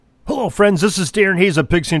Hello, friends. This is Darren Hayes of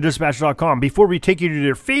PigskinDispatch.com. Before we take you to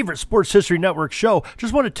your favorite Sports History Network show,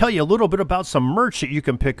 just want to tell you a little bit about some merch that you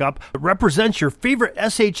can pick up that represents your favorite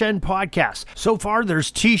SHN podcast. So far, there's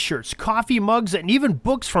t-shirts, coffee mugs, and even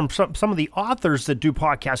books from some of the authors that do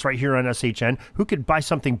podcasts right here on SHN. Who could buy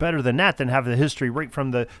something better than that, than have the history right from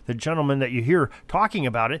the gentleman that you hear talking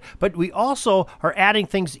about it? But we also are adding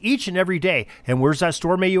things each and every day. And where's that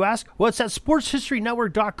store, may you ask? Well, it's at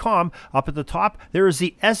SportsHistoryNetwork.com. Up at the top, there is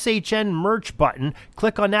the SHN merch button.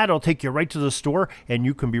 Click on that. It'll take you right to the store, and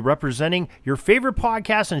you can be representing your favorite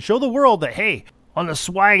podcast and show the world that, hey, on the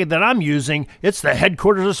swag that I'm using, it's the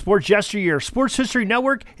headquarters of sports yesteryear, Sports History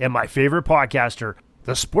Network, and my favorite podcaster,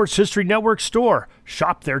 the Sports History Network store.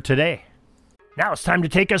 Shop there today. Now it's time to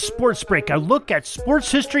take a sports break, a look at sports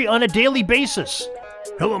history on a daily basis.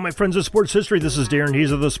 Hello, my friends of sports history. This is Darren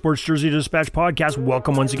Hayes of the Sports Jersey Dispatch podcast.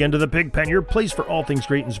 Welcome once again to the Pigpen, your place for all things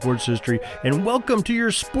great in sports history. And welcome to your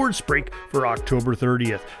sports break for October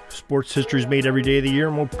 30th. Sports history is made every day of the year,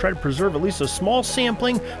 and we'll try to preserve at least a small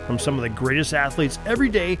sampling from some of the greatest athletes every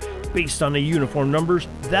day based on the uniform numbers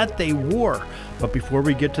that they wore. But before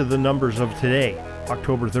we get to the numbers of today,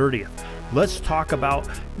 October 30th, let's talk about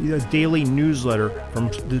the daily newsletter from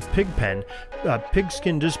the Pigpen,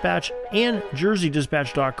 Pigskin Dispatch, and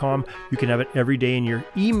JerseyDispatch.com. You can have it every day in your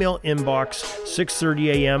email inbox. 6:30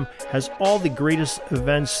 a.m. has all the greatest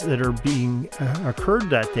events that are being occurred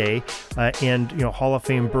that day, and Hall of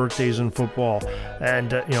Fame birthdays in football,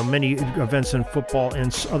 and many events in football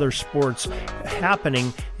and other sports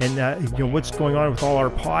happening, and what's going on with all our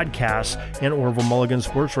podcasts, and Orville Mulligan,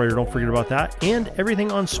 sports writer. Don't forget about that, and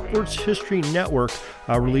everything on Sports History Network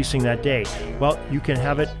releasing that day. Well, you can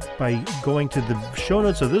have it by going to the show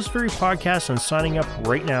notes of this very podcast and signing up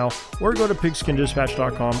right now, or go to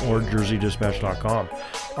PigskinDispatch.com or JerseyDispatch.com.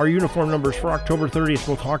 Our uniform numbers for October 30th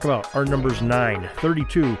we'll talk about are numbers 9,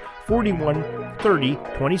 32, 41, 30,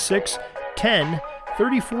 26, 10,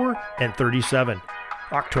 34, and 37.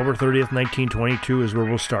 October 30th, 1922 is where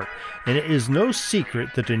we'll start. And it is no secret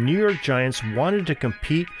that the New York Giants wanted to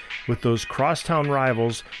compete with those crosstown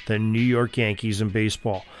rivals, the New York Yankees in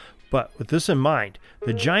baseball. But with this in mind,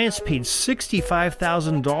 the Giants paid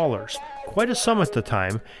 $65,000, quite a sum at the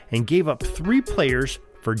time, and gave up 3 players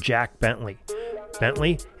for Jack Bentley.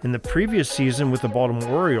 Bentley, in the previous season with the Baltimore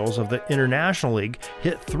Orioles of the International League,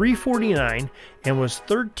 hit .349 and was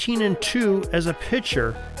 13-2 as a pitcher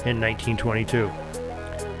in 1922.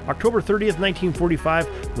 October 30th,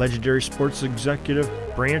 1945, legendary sports executive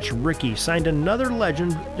Branch Rickey signed another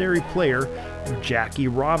legendary player, Jackie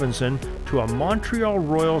Robinson, to a Montreal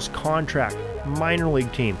Royals contract, minor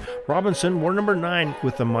league team. Robinson wore number 9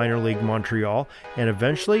 with the minor league Montreal and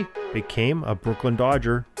eventually became a Brooklyn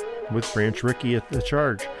Dodger with Branch Rickey at the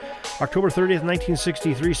charge. October 30th,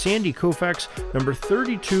 1963, Sandy Koufax, number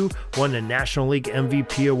 32, won the National League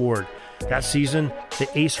MVP award. That season, the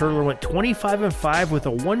ace hurler went 25-5 with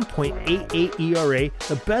a 1.88 ERA,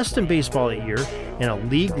 the best in baseball that year, and a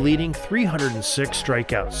league-leading 306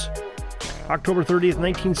 strikeouts. October 30th,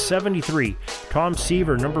 1973, Tom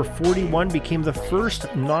Seaver, number 41, became the first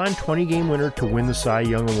non-20-game winner to win the Cy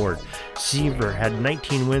Young Award. Seaver had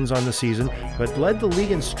 19 wins on the season, but led the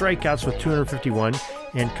league in strikeouts with 251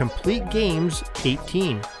 and complete games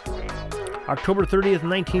 18. October 30th,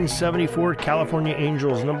 1974, California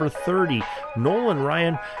Angels, number 30, Nolan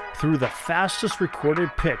Ryan threw the fastest recorded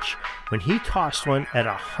pitch when he tossed one at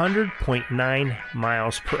 100.9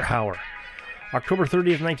 miles per hour. October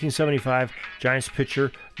 30th, 1975, Giants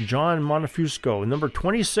pitcher John Monfusco, number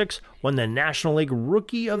 26, won the National League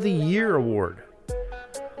Rookie of the Year award.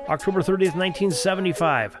 October 30th,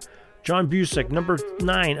 1975, John Busick, number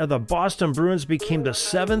 9 of the Boston Bruins, became the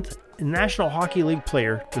 7th National Hockey League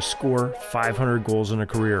player to score 500 goals in a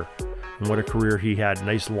career. And what a career he had.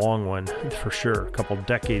 Nice long one, for sure. A couple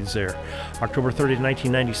decades there. October 30th,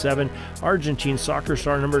 1997, Argentine soccer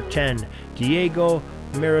star number 10, Diego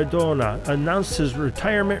Maradona, announced his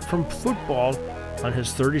retirement from football on his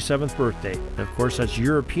 37th birthday. And of course, that's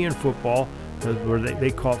European football, where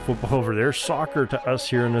they call it football over there, soccer to us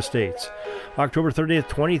here in the States. October 30th,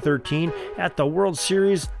 2013, at the World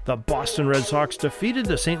Series, the Boston Red Sox defeated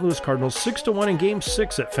the St. Louis Cardinals 6-1 in Game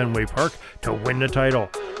 6 at Fenway Park to win the title.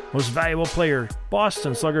 Most valuable player,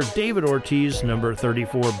 Boston slugger David Ortiz, number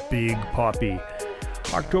 34, Big Papi.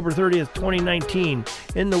 October 30th, 2019,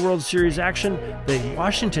 in the World Series action, the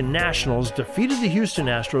Washington Nationals defeated the Houston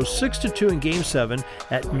Astros 6-2 in Game 7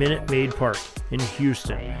 at Minute Maid Park in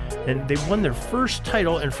Houston. And they won their first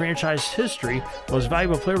title in franchise history. Most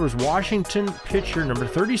valuable player was Washington pitcher number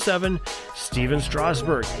 37, Steven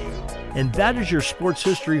Strasburg. And that is your sports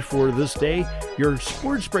history for this day. Your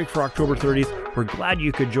sports break for October 30th We're glad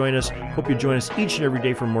you could join us. Hope you join us each and every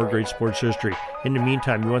day for more great sports history. In the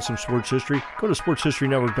meantime, you want some sports history? Go to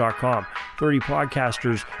sportshistorynetwork.com. 30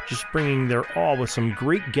 podcasters just bringing their all with some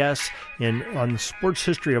great guests on sports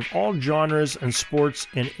history of all genres and sports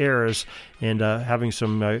and eras, and having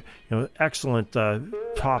some excellent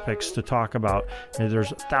topics to talk about. And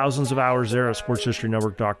there's thousands of hours there at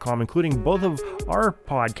sportshistorynetwork.com, including both of our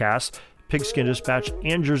podcasts, Pigskin Dispatch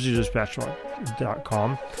and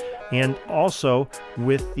JerseyDispatch.com, and also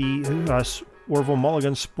with the Orville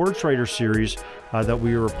Mulligan Sports Writer Series that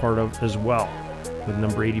we were a part of as well, with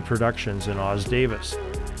Number 80 Productions and Oz Davis.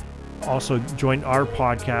 Also join our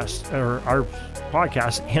podcast and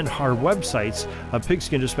our websites,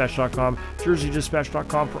 PigskinDispatch.com,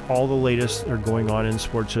 JerseyDispatch.com, for all the latest that are going on in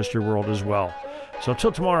sports history world as well. So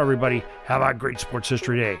until tomorrow, everybody, have a great sports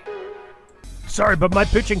history day. Sorry, but my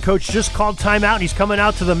pitching coach just called timeout and he's coming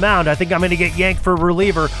out to the mound. I think I'm going to get yanked for a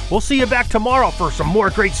reliever. We'll see you back tomorrow for some more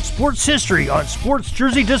great sports history on Sports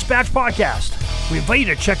Jersey Dispatch Podcast. We invite you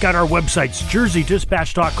to check out our websites,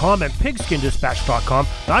 JerseyDispatch.com and PigskinDispatch.com.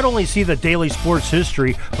 Not only see the daily sports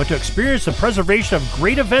history, but to experience the preservation of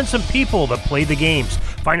great events and people that play the games.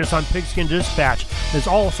 Find us on Pigskin Dispatch. It's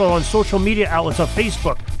also on social media outlets of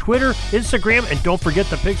Facebook, Twitter, Instagram, and don't forget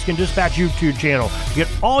the Pigskin Dispatch YouTube channel to get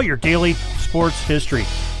all your daily sports history.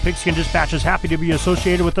 Pigskin Dispatch is happy to be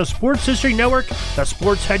associated with the Sports History Network, the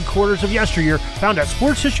sports headquarters of yesteryear, found at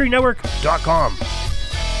sportshistorynetwork.com.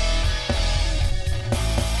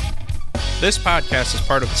 This podcast is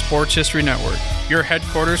part of the Sports History Network, your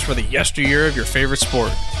headquarters for the yesteryear of your favorite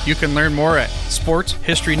sport. You can learn more at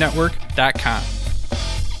sportshistorynetwork.com.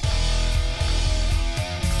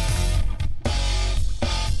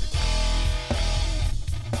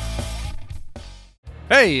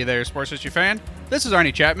 Hey there, sports history fan. This is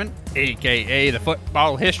Arnie Chapman, aka the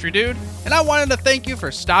Football History Dude, and I wanted to thank you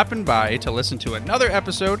for stopping by to listen to another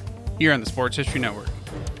episode here on the Sports History Network.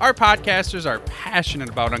 Our podcasters are passionate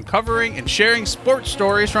about uncovering and sharing sports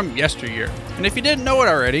stories from yesteryear. And if you didn't know it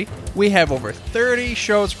already, we have over 30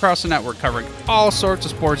 shows across the network covering all sorts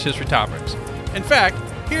of sports history topics. In fact,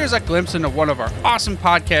 here's a glimpse into one of our awesome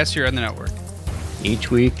podcasts here on the network.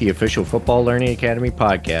 Each week, the official Football Learning Academy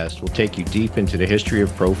podcast will take you deep into the history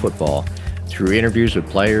of pro football through interviews with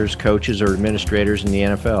players, coaches, or administrators in the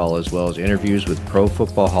NFL, as well as interviews with Pro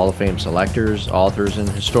Football Hall of Fame selectors, authors, and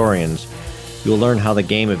historians. You'll learn how the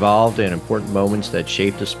game evolved and important moments that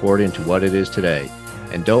shaped the sport into what it is today.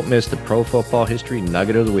 And don't miss the Pro Football History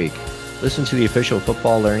Nugget of the Week. Listen to the official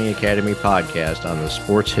Football Learning Academy podcast on the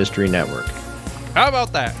Sports History Network. How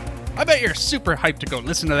about that? I bet you're super hyped to go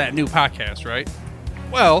listen to that new podcast, right?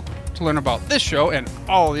 Well, to learn about this show and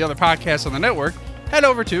all the other podcasts on the network, head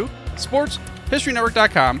over to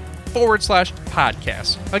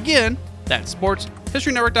sportshistorynetwork.com/podcast. Again, that's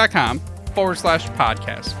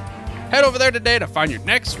sportshistorynetwork.com/podcast. Head over there today to find your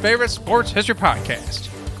next favorite sports history podcast.